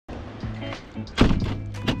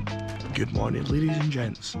Good morning, ladies and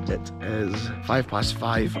gents. It is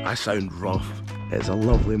 5:05. I sound rough. It's a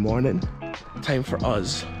lovely morning. Time for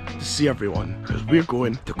us to see everyone because we're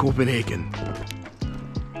going to Copenhagen.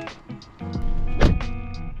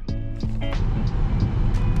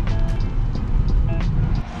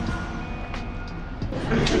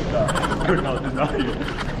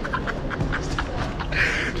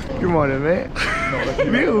 Good morning, mate.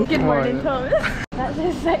 Good morning, Thomas. That's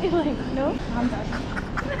exciting. No, I'm done.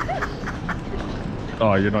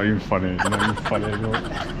 Oh, you're not even funny. You're not even funny anymore.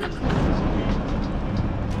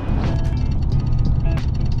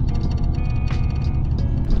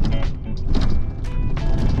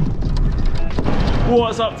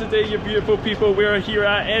 What's up today, you beautiful people? We're here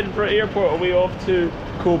at Edinburgh Airport, away off to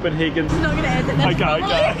Copenhagen. I'm not going to edit this. I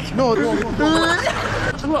can't. No.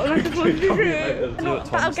 What am I supposed to do? No,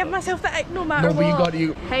 but I'll give myself the ick no matter what. No, but you got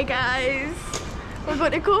you. Hey guys, we're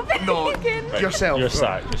going to Copenhagen. No, yourself. You're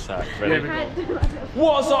sacked. You're sacked. Ready?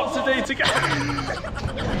 What's up today, together?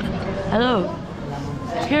 Hello.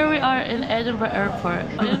 Here we are in Edinburgh Airport.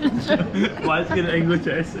 Why is it an English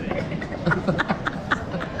essay?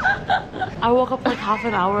 I woke up like half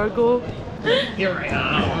an hour ago. Here I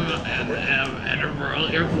am at Edinburgh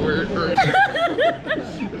Airport.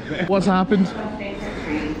 What's happened?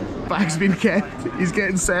 Bag's been kept. He's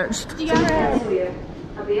getting searched. At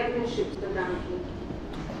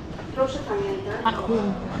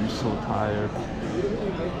home. I'm so tired.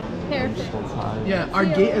 I'm so tired. Yeah, our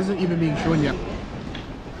gate isn't even being shown yet.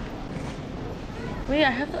 Wait, I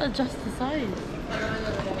have to adjust the size.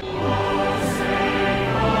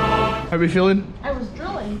 How are we feeling? I was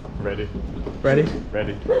drilling. Ready? Ready?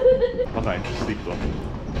 Ready. I'm trying to sleep though.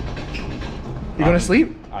 You gonna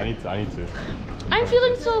sleep? I need to. I'm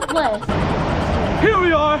feeling so blessed. Here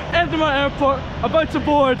we are, Edinburgh Airport, about to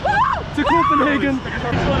board to Copenhagen.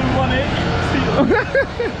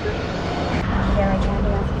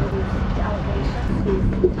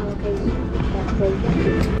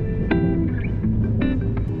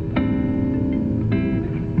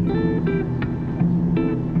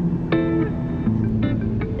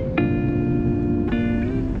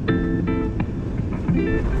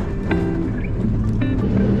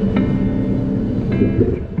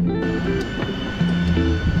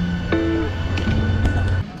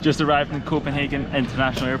 Just arrived in Copenhagen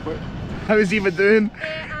International Airport. How is Eva doing?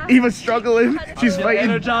 Eva's struggling. She's fighting.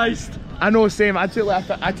 Energized. I know, same. I took like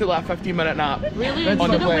a 15-minute nap. Really? On the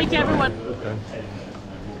Didn't plane. wake everyone.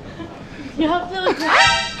 You have to like...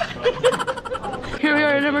 Here we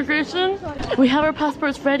are in immigration. We have our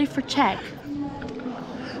passports ready for check.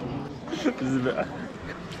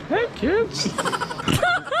 Hey kids!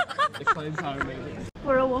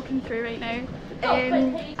 We're all walking through right now.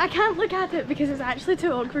 I can't look at it because it's actually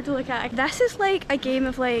too awkward to look at. This is like a game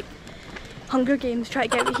of like Hunger Games, try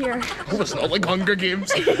to get me here. Oh, it's not like Hunger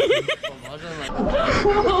Games.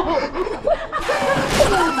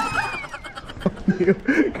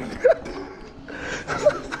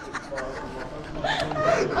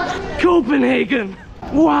 Copenhagen!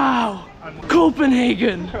 Wow!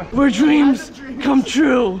 Copenhagen! Where dreams come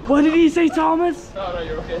true! What did he say, Thomas? No,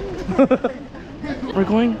 you're okay. We're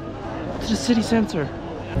going to the city centre.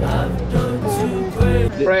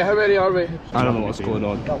 Right, how many are we? I don't know what's going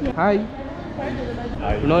on. Hi.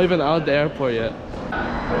 We're not even out the airport yet.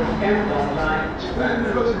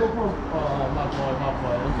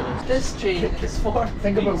 This train is for...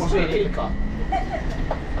 Think about what's going to make the car.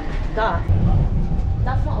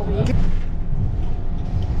 That's not a week.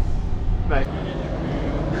 Right.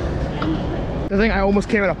 I think I almost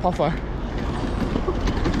came in a puffer.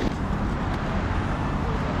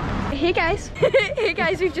 Hey guys. Hey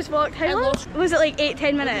guys, we've just walked. How long? Was it like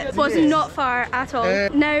 8-10 minutes? Was not far at all.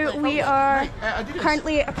 Now we are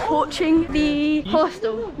currently approaching the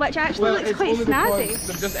hostel, which actually looks quite snazzy.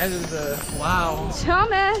 They've just ended the... Wow.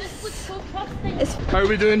 Thomas! How are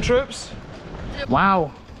we doing, troops?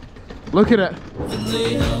 Wow. Look at it.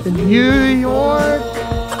 New York.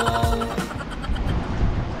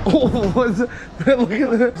 Oh, what's it? Look at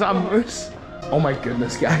this. Is that a moose? Oh my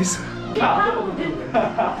goodness, guys.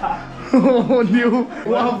 Oh no,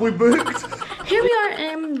 what have we booked? Here we are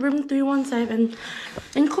in room 317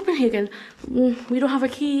 in Copenhagen. We don't have a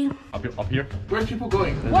key. Up here? Where are people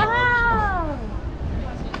going? Wow!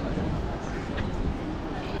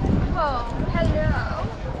 Oh, hello.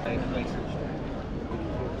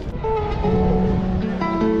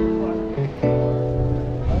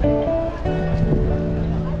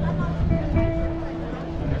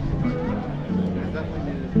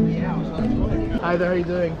 Hi there, how are you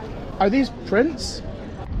doing? Are these prints?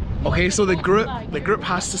 Okay, so the group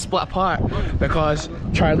has to split apart because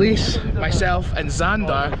Charlize, myself, and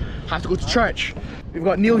Xander have to go to church. We've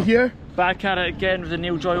got Neil here. Back at it again with the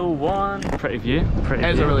Neil Joy 01. Pretty view. Pretty.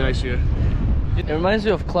 It's a really nice view. It reminds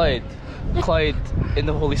me of Clyde. Clyde in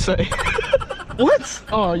the Holy City. What?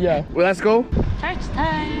 Oh yeah. Well, let's go. Church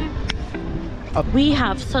time. We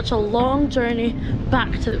have such a long journey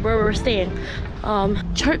back to where we're staying.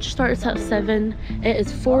 Church starts at 7. It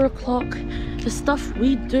is 4 o'clock. The stuff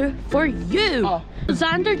we do for you.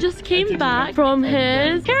 Xander just came back from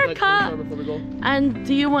his haircut. And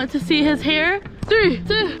do you want to see his hair? 3,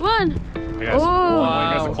 2, 1. Hey guys,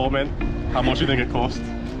 guys, a comment. How much do you think it cost?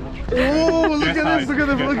 Oh, look at this! Look at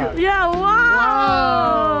this! Look at. Yeah!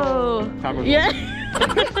 Wow! Yeah.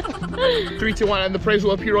 3, 2, 1, and the price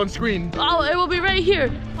will appear on screen. Oh, it will be right here.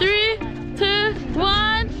 3, 2,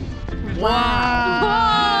 1.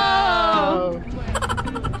 Wow!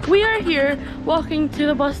 We are here walking to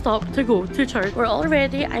the bus stop to go to church. We're all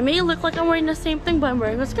ready. I may look like I'm wearing the same thing, but I'm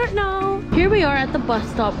wearing a skirt now. Here we are at the bus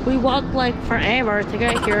stop. We walked like forever to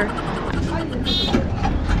get here.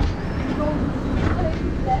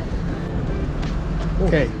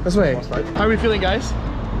 Okay, this way. How are we feeling, guys?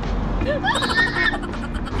 Let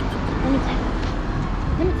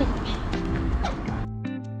me take.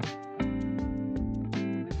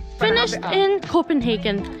 Finished in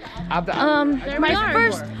Copenhagen. My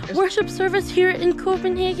first worship service here in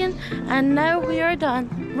Copenhagen, and now we are done.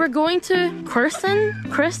 We're going to Kristen?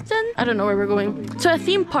 I don't know where we're going. To a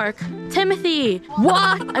theme park. Timothy.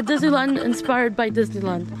 What? A Disneyland inspired by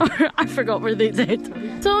Disneyland. I forgot where they said.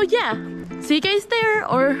 So yeah, see you guys there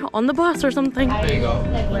or on the bus or something. There you go.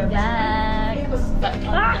 We're back.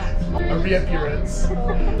 A reappearance.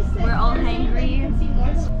 We're all hungry.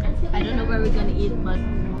 I don't know where we're gonna eat, but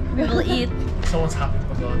we will eat. Someone's happy,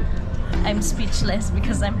 oh god. I'm speechless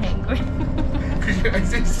because I'm hungry. I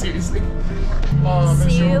say seriously.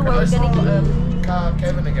 See you where we're gonna eat.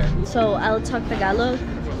 Kevin again. So I'll talk Tagalog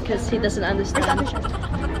because he doesn't understand.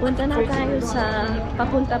 Punta na tayo sa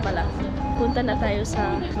Punta na tayo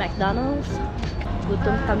sa McDonald's.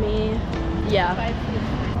 Gutom kami. Yeah.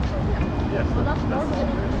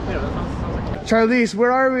 Charlize,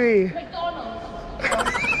 where are we?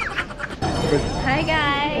 Hi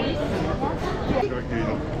guys.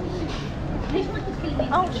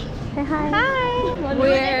 Oh, say hi. Hi.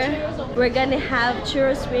 We're gonna have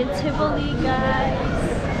churros with Tivoli,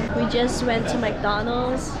 guys. We just went to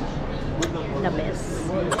McDonald's. The best.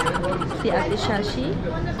 Si Ate Shashi.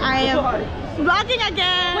 I am vlogging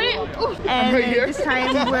again. And right this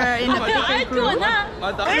time we're in a different group.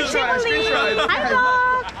 We're Tivoli. Hi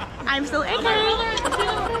vlog. I'm still eating.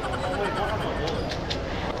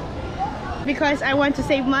 Because I want to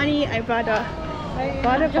save money, I brought a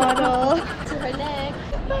water bottle. To her neck.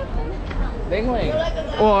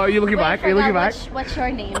 Oh, are you looking back? Are you looking back? What's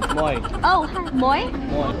your name? Moy. Oh, hi. Moy?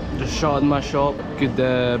 Just shot in my shop. Good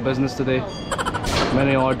business today.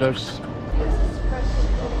 Many orders.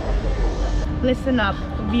 Listen up,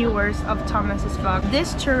 viewers of Thomas's vlog.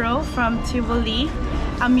 This churro from Tivoli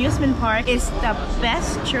amusement park is the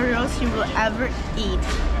best churros you will ever eat.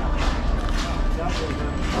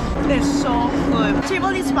 They're so good.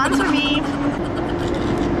 Tivoli sponsor me.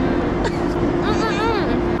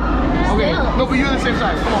 Okay, no, but you're on the same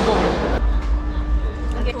side. Come on, go.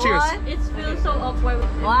 Okay, Cheers. It feels so awkward. 1.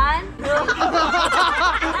 I'm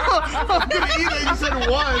gonna eat it. You said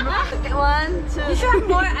 1. 1, 2. You should have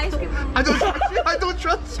more ice cream. I don't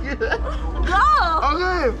trust you. Go!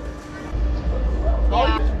 Okay.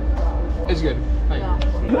 Yeah. It's good.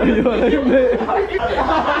 Thank you.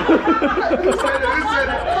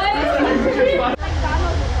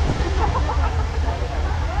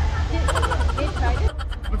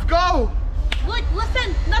 Let's go! Look,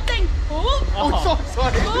 listen, nothing. Oh, so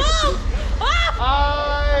sorry. Oh!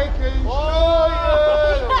 I can show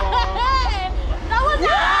That was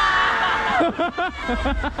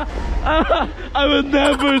I would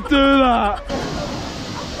never do that.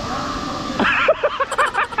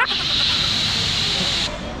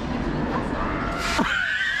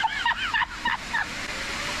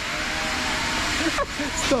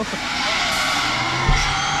 Stop.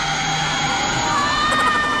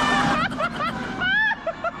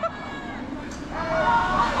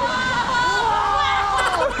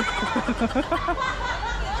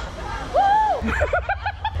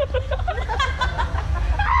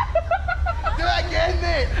 Do it again,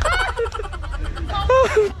 mate.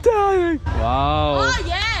 I'm dying. Wow. Oh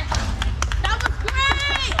yeah! That was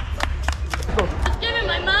great! Just give me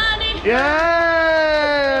my money!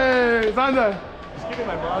 Yay! Xander. Just give me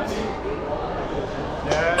my money.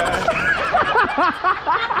 Yeah.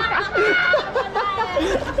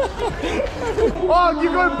 Oh,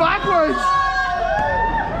 you're going backwards!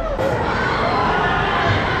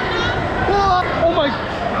 Oh my,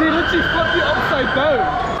 they literally flipped you upside down.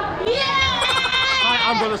 Hi,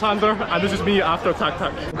 I'm Brother Xander, and this is me after Tac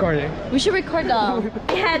Tac. Recording. We should record we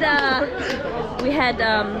had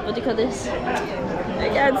what do you call this?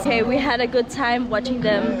 Okay, we had a good time watching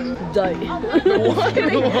them die.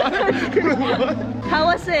 How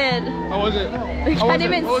was it? How was it? We can't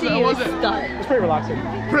even see you die. It's pretty relaxing.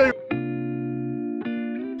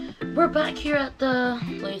 We're back here at the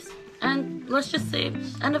place, and let's just say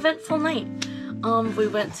an eventful night. We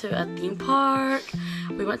went to a theme park,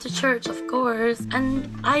 we went to church, of course, and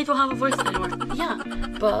I don't have a voice anymore. Yeah,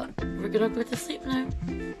 but we're gonna go to sleep now.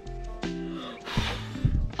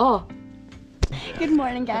 Oh. Good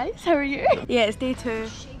morning, guys. How are you? Yeah, it's day 2.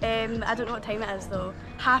 I don't know what time it is though.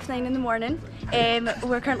 9:30 in the morning.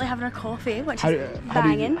 We're currently having our coffee, which is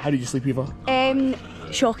banging. How did you sleep, Eva?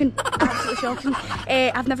 Shocking. Absolutely shocking.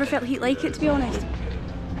 I've never felt heat like it, to be honest.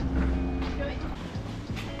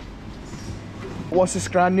 What's the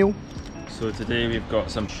scran, Neil? So today we've got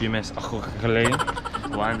some hummus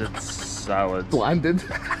blanded salad. Blanded?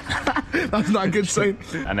 That's not a good sign.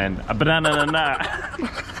 And then a banana and that.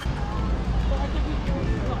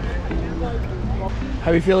 How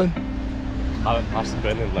are you feeling? I haven't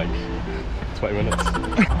been in like 20 minutes.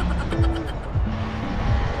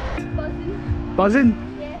 Buzzing?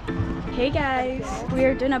 Yeah. Hey guys,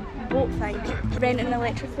 we're doing a boat thing. Renting an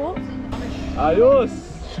electric boat. Adios!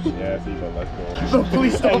 Yeah, see, let's go. No,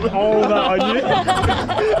 please stop. All that on you.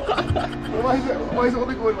 Why is it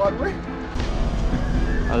only going one way?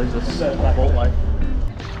 I was just boat life.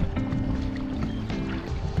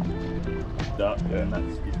 Yeah,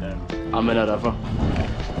 that's speed down. I'm in a river.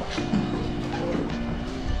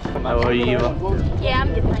 How are you, Eva? Yeah,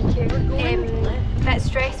 I'm good, thank you. A bit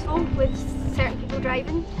stressful with certain people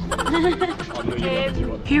driving.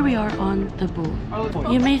 Here we are on the boat.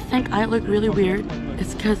 You may think I look really weird.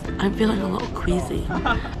 It's because I'm feeling a little queasy.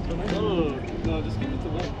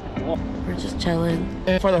 We're just chilling.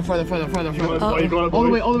 Further. All the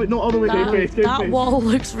way, no, all the way. That wall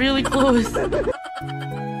looks really close.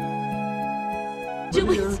 You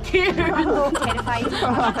look scared. Terrified. Did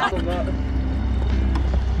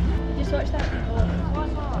you just watch that?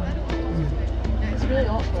 It's really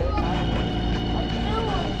awkward.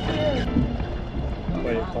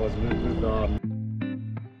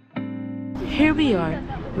 Here we are.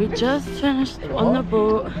 We just finished on the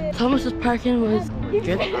boat. Thomas's parking was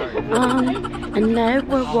good. And now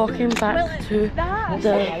we're walking back to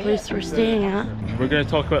the place we're staying at. We're going to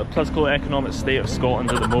talk about the political and economic state of Scotland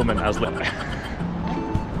at the moment as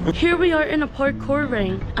Here we are in a parkour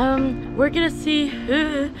ring. We're gonna see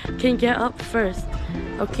who can get up first.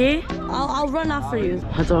 Okay? I'll run after you.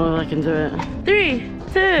 I don't know if I can do it.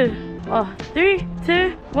 3,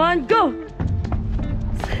 2, 1, go!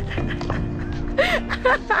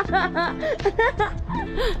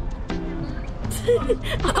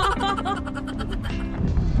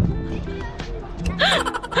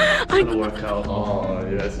 I'm gonna work out. Oh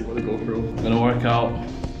yeah, see what they go through. I'm gonna work out.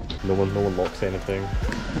 No one locks anything.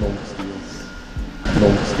 No one steals. No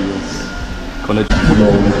one steals. No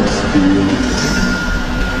one steals.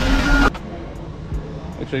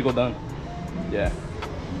 Make sure you go down. Yeah.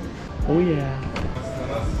 Oh yeah.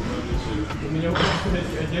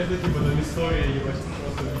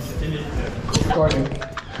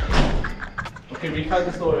 Okay, recount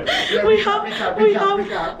the story. We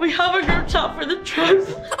have a group chat for the trip.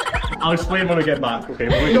 I'll explain when we get back, okay?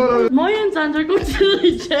 Moy and Xander go to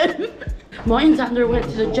the gym. Moy and Xander went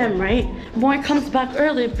to the gym, right? Moy comes back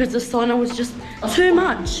early because the sauna was just too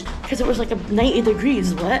much. Because it was like 90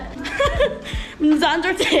 degrees wet.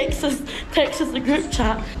 Xander texts us the group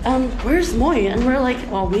chat, where's Moy? And we're like,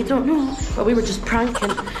 well, we don't know. But we were just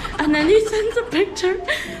pranking. And then he sends a picture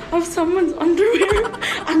of someone's underwear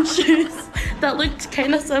and shoes that looked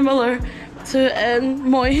kind of similar to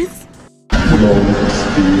Moy's.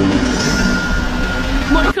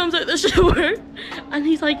 Moy comes out the shower and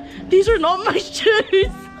he's like, these are not my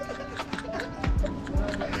shoes.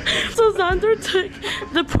 So Xander took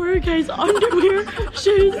the poor guy's underwear,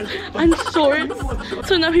 shoes and shorts.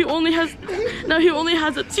 So now he only has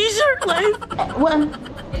a t-shirt left. When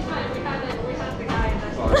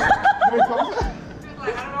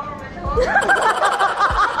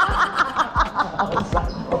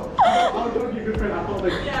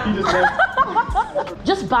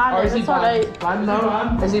just ban it, it's alright. Banned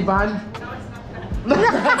now? Is he banned?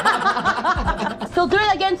 He'll do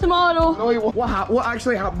it again tomorrow. No, what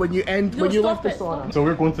actually happened when you left the sauna? So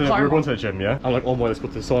we're going to the gym, yeah? I'm like, oh boy, let's go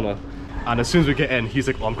to the sauna. And as soon as we get in, he's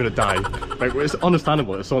like, oh, I'm gonna die. Like, it's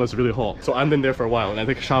understandable, the sauna is really hot. So I'm in there for a while and I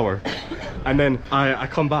take a shower. And then I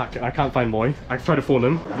come back and I can't find Moy. I try to phone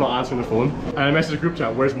him, he's not answering the phone. And I message the group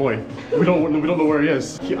chat, where's Moy? We don't know where he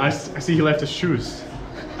is. I see he left his shoes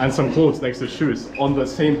and some clothes next to his shoes on the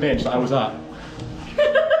same bench that I was at.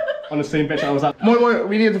 On the same bench I was at. Moy,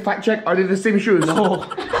 we need to fact check, are they the same shoes? No.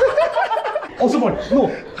 Also, Moy, no,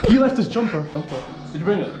 he left his jumper. Did you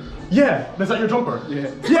bring it? Yeah, is that your jumper? Yeah.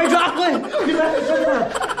 Yeah, exactly! He left his jumper!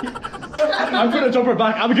 I'm putting a jumper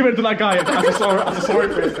back, I'm giving it to that guy as a sorry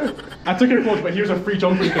face. I took your clothes, but here's a free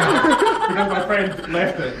jumper you can have because my friend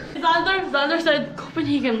left it. Xander said,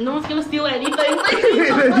 Copenhagen, no one's gonna steal anything.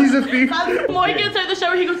 He's a thief. Moy gets out of the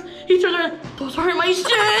shower, he turns around, those aren't my shoes!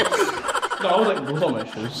 No, I was like, those are my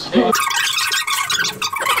shoes.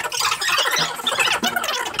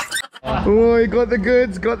 Oh, you got the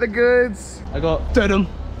goods, got the goods. I got Durham.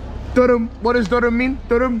 Durham, what does Durham mean?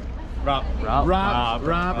 Durham? Rap. Rap.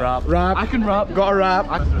 I can rap. Got a rap.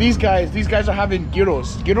 These guys are having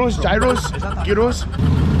gyros. Gyros? Gyros?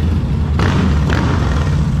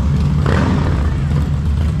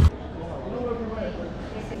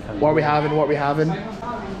 What are we having?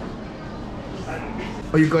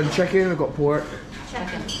 Oh, you've got chicken, we've got pork.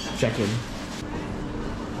 Chicken.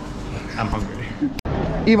 I'm hungry.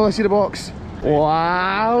 Eva, let's see the box.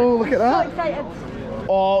 Wow, look at that. So excited.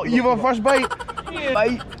 Oh, Eva, first bite.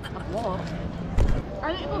 Bite.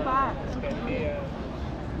 I need to go back.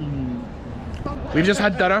 We've just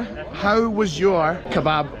had dinner. How was your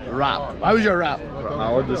kebab wrap? How was your wrap?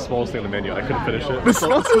 I ordered the smallest thing on the menu, I couldn't finish it. The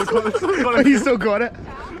smallest? You still got it?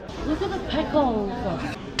 Look at the pickles.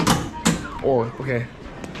 Oh, okay.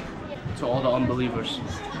 To all the unbelievers.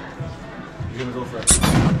 You're gonna go for it.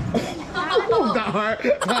 Oh, that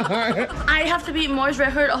hurt. I have to beat Moy's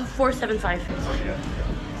record of 475.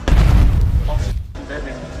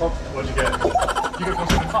 What'd you get? You got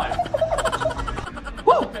 475.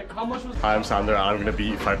 Woo! How much was? Hi, I'm Xander and I'm gonna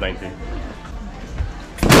beat 590.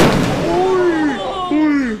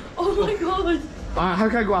 Oh my god. How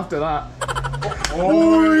can I go after that?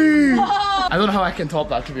 I don't know how I can top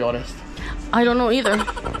that, to be honest. I don't know either.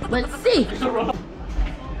 Let's see.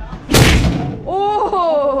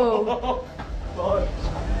 Oh!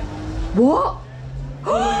 What?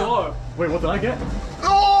 Wait, what did I get?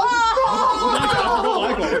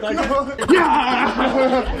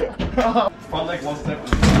 Yeah! Front leg, one step.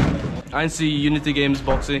 I see Unity Games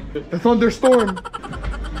boxy. The thunderstorm.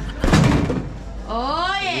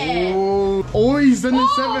 Oh yeah. Oh, he's in the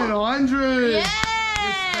 700. Yeah.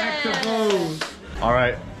 Respectable. All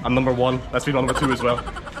right, I'm number 1. Let's be number 2 as well.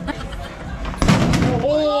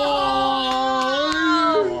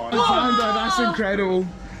 Xander, that's incredible.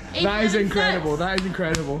 That is incredible. That is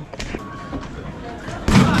incredible.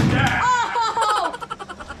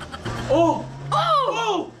 Oh!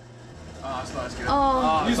 Oh! That's not as good.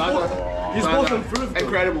 Oh. He's both improved.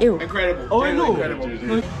 Incredible. Ew. Incredible. Oh, I know. Incredible.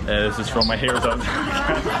 This is from my heroes out.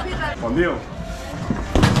 One deal.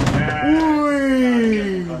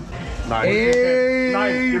 Ooh. 9. Hey.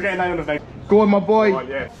 9. You're getting 9 on the thing. Go on, my boy. Go on,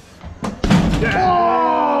 yeah.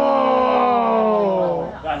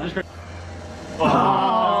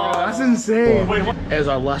 Oh, that's insane. Wait, what? It is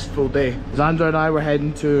our last full day. Xander and I were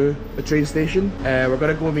heading to the train station. We're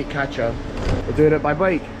gonna go meet Katya. We're doing it by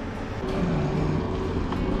bike.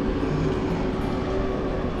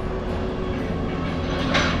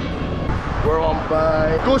 We're on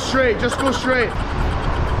bike. Go straight, just go straight.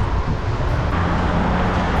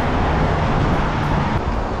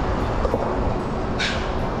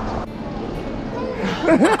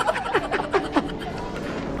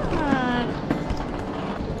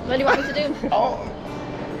 What do you want me to do? Oh,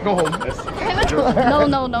 go home. No, that's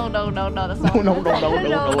not. No. No.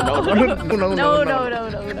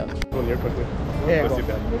 Go near quickly. Yeah, go.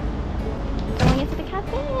 Going into the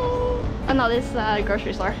cafe. Oh no, this is a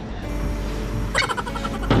grocery store.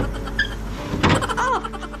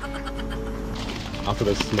 After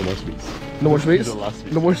this, no more sweets. No more sweets? The last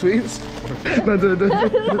sweets. No more sweets?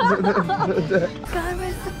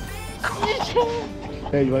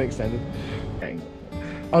 Hey, you want it extended? Dang.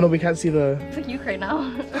 Oh no, we can't see the... It's like Ukraine now.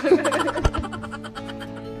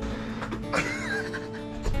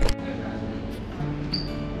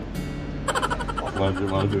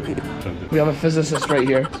 We have a physicist right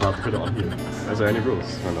here. So I have to put it on here. Is there any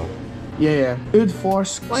rules or no? Yeah.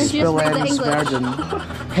 Udforsk spillen sverden.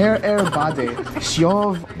 Her bade.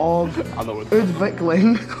 Sjov og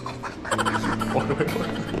udvikling.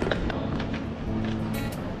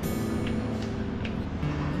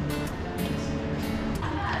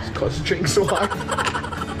 Just concentrating so hard.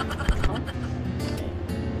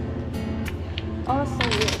 Oh, so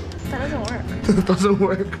weird. That doesn't It doesn't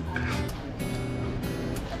work.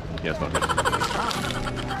 Yeah, it's not good.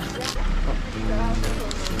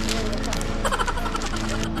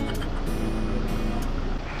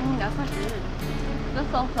 That's not good. That's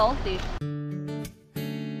so salty.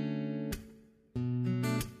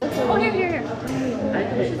 Oh, here.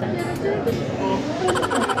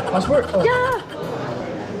 Passport? Oh. Yeah!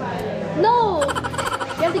 No!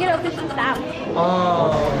 You have to get an official stamp.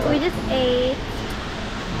 Oh. We just ate.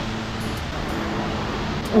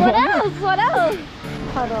 What else? What else?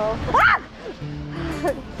 Puddle. Ah!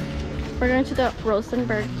 We're going to the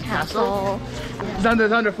Rosenberg Castle.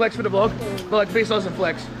 Xander, flex for the vlog. But like face us and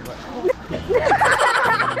flex.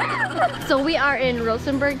 So we are in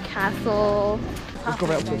Rosenberg Castle. Let's go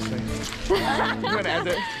right up to this thing. I'm gonna end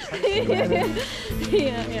it.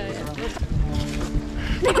 Yeah.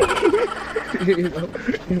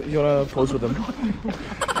 You wanna pose with them?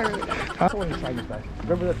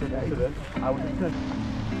 Remember that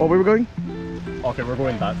Where we were going? Okay, we're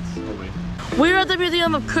going that way. We're at the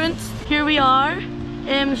Museum of Kunst. Here we are,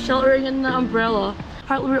 sheltering in the umbrella.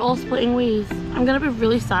 Apparently we're all splitting ways. I'm gonna be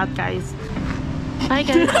really sad, guys. Bye,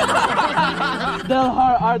 guys.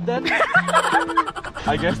 Are dead.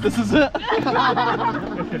 I guess this is it.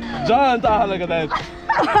 John, look at that.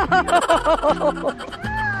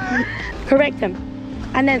 Correct him,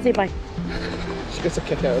 and then say bye. She gets a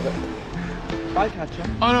kick out of it. Bye, Katya.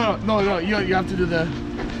 Oh no, you have to do the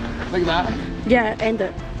like that. Yeah, end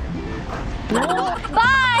it.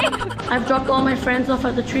 Bye! I've dropped all my friends off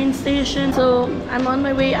at the train station, so I'm on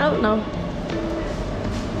my way out now.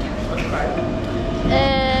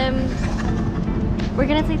 We're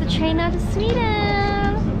gonna take the train out to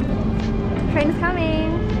Sweden. Train is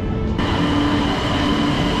coming.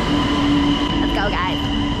 Let's go, guys.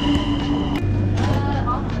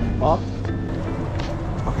 Off?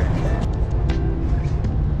 Okay.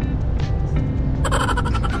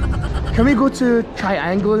 Can we go to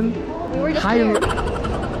Triangle? We were just here.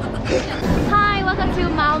 Hi, welcome to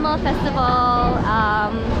Malmö Festival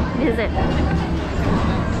visit.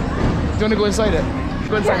 Do you want to go inside it?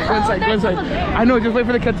 Go inside, go inside, go inside. I know, just wait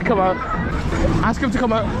for the kid to come out. Ask him to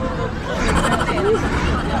come out. It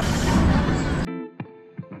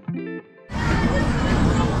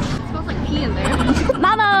smells like pee in there.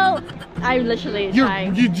 Mamo! I'm literally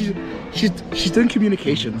trying. She's doing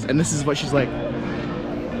communications, and this is what she's like.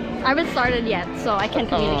 I haven't started yet, so I can't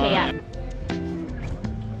communicate yet.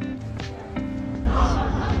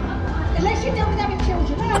 Unless you deal with having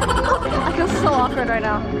children. I feel so awkward right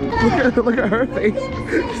now. Look at her face.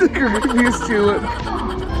 She's like confused too.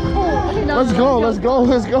 No, Let's go, let's go,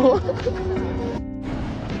 let's go.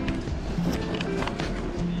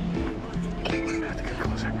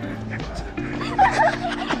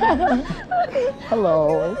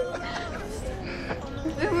 Hello.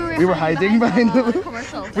 We were hiding behind the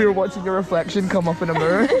commercial. We were watching your reflection come up in a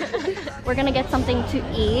mirror. We're gonna get something to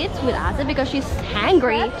eat with Asa because she's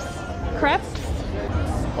hungry. Crepes?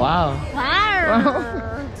 Wow.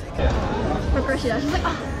 Wow. Of course she does. She's like,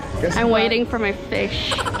 oh. I'm waiting for my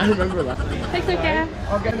fish. I remember that. Thanks, okay.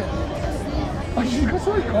 I'll get it. Oh, she's got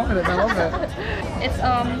so much confidence. I love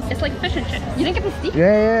it. It's like fish and chips. You didn't get the steak?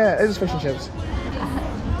 Yeah, it is fish and chips.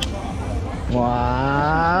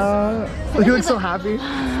 Wow. You look so happy.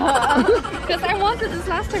 Because I wanted this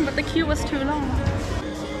last time, but the queue was too long.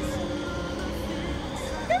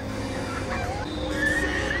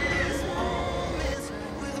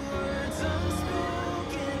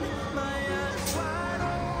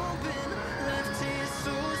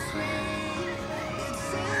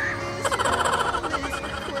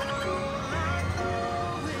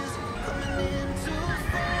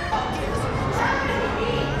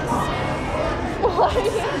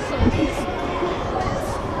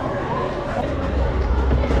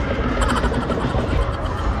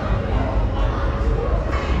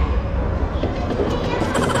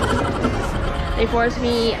 They forced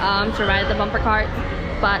me to ride the bumper cart,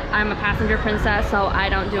 but I'm a passenger princess, so I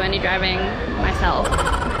don't do any driving myself.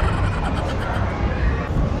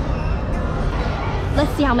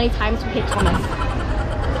 Let's see how many times we hit Thomas.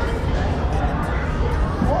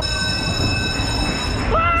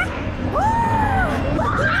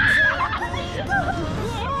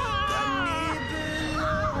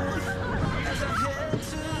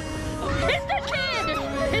 Hit the kid!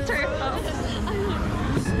 Hit her!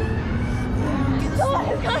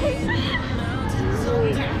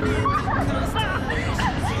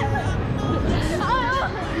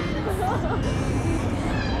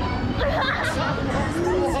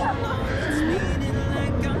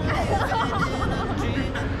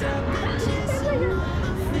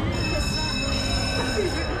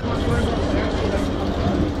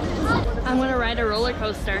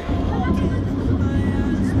 coaster.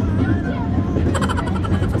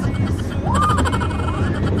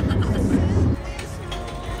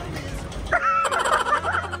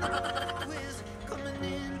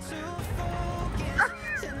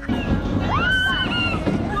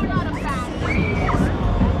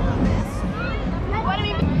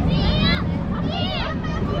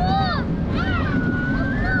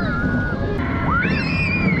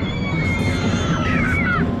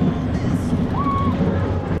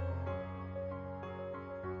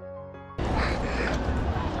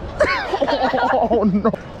 Oh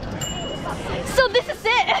no! So this is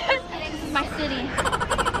it! This is my city.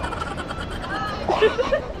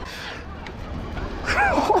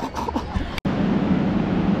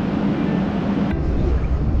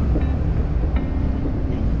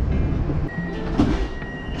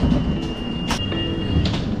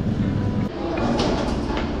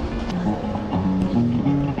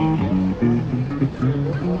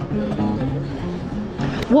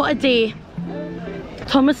 What a day.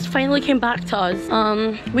 Thomas finally came back to us.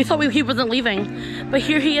 We thought he wasn't leaving, but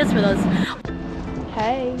here he is with us.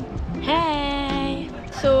 Hey. Hey.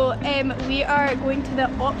 So we are going to the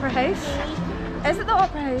Opera House. Is it the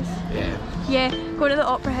Opera House? Yeah. Yeah, going to the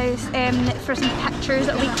Opera House for some pictures.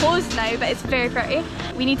 It'll be closed now, but it's very pretty.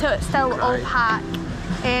 We need to still all pack.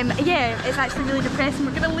 Yeah, it's actually really depressing.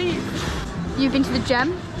 We're gonna leave. You've been to the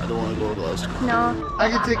gym? I don't want to go to Glasgow. No. I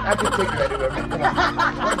can take it anywhere.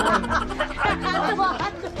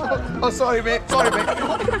 Oh, sorry, mate. Sorry, mate.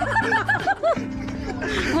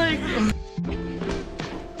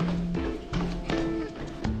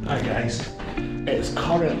 Hi, guys. It's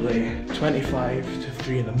currently 25 to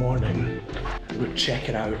 3 in the morning. We're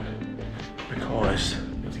checking out because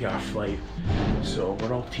of the our flight. So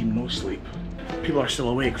we're all team no sleep. People are still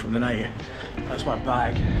awake from the night. That's my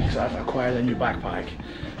bag, because I've acquired a new backpack.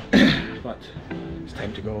 But it's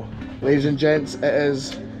time to go. Ladies and gents, it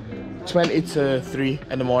is 20 to 3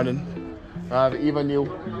 in the morning. I have Eva, Neil,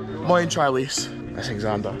 Moy and Charlize. That's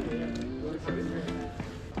Xander.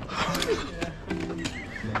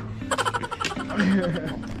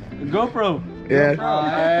 GoPro! Yeah.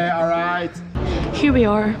 Alright. Here we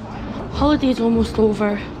are. Holiday's almost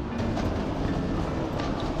over.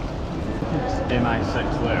 MI6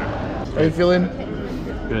 there. How are you feeling?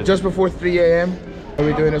 Good. Just before 3 AM. What are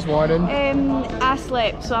we doing this morning? I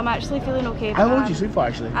slept, so I'm actually feeling okay. How long did you sleep for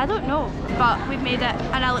actually? I don't know, but we've made it,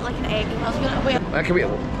 and I look like an egg. I was gonna wait. Can we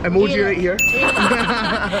emoji right here?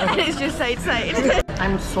 And it's just side side.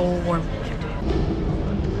 I'm so warm.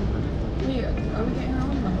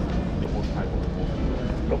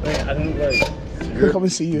 I don't like. We'll come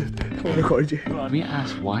and see you. We'll record you. We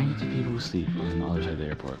asked why do people sleep on the other side of the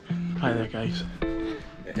airport? Hi there, guys.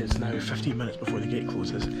 It is now 15 minutes before the gate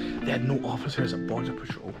closes. They had no officers at Border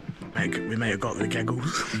Patrol. Like, we might have got the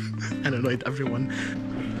giggles and annoyed everyone.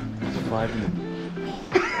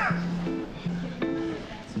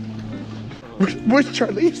 Where's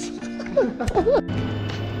Charlize?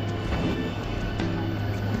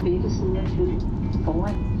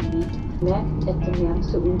 Mærk, at den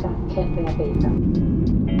nærmeste udgang kan være bag dig.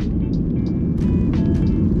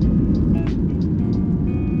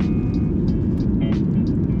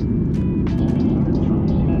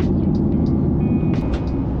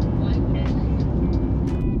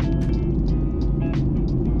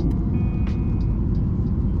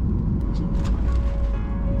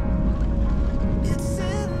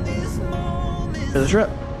 Another trip.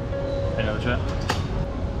 Another trip.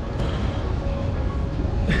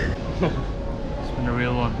 It's been a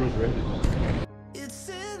real one.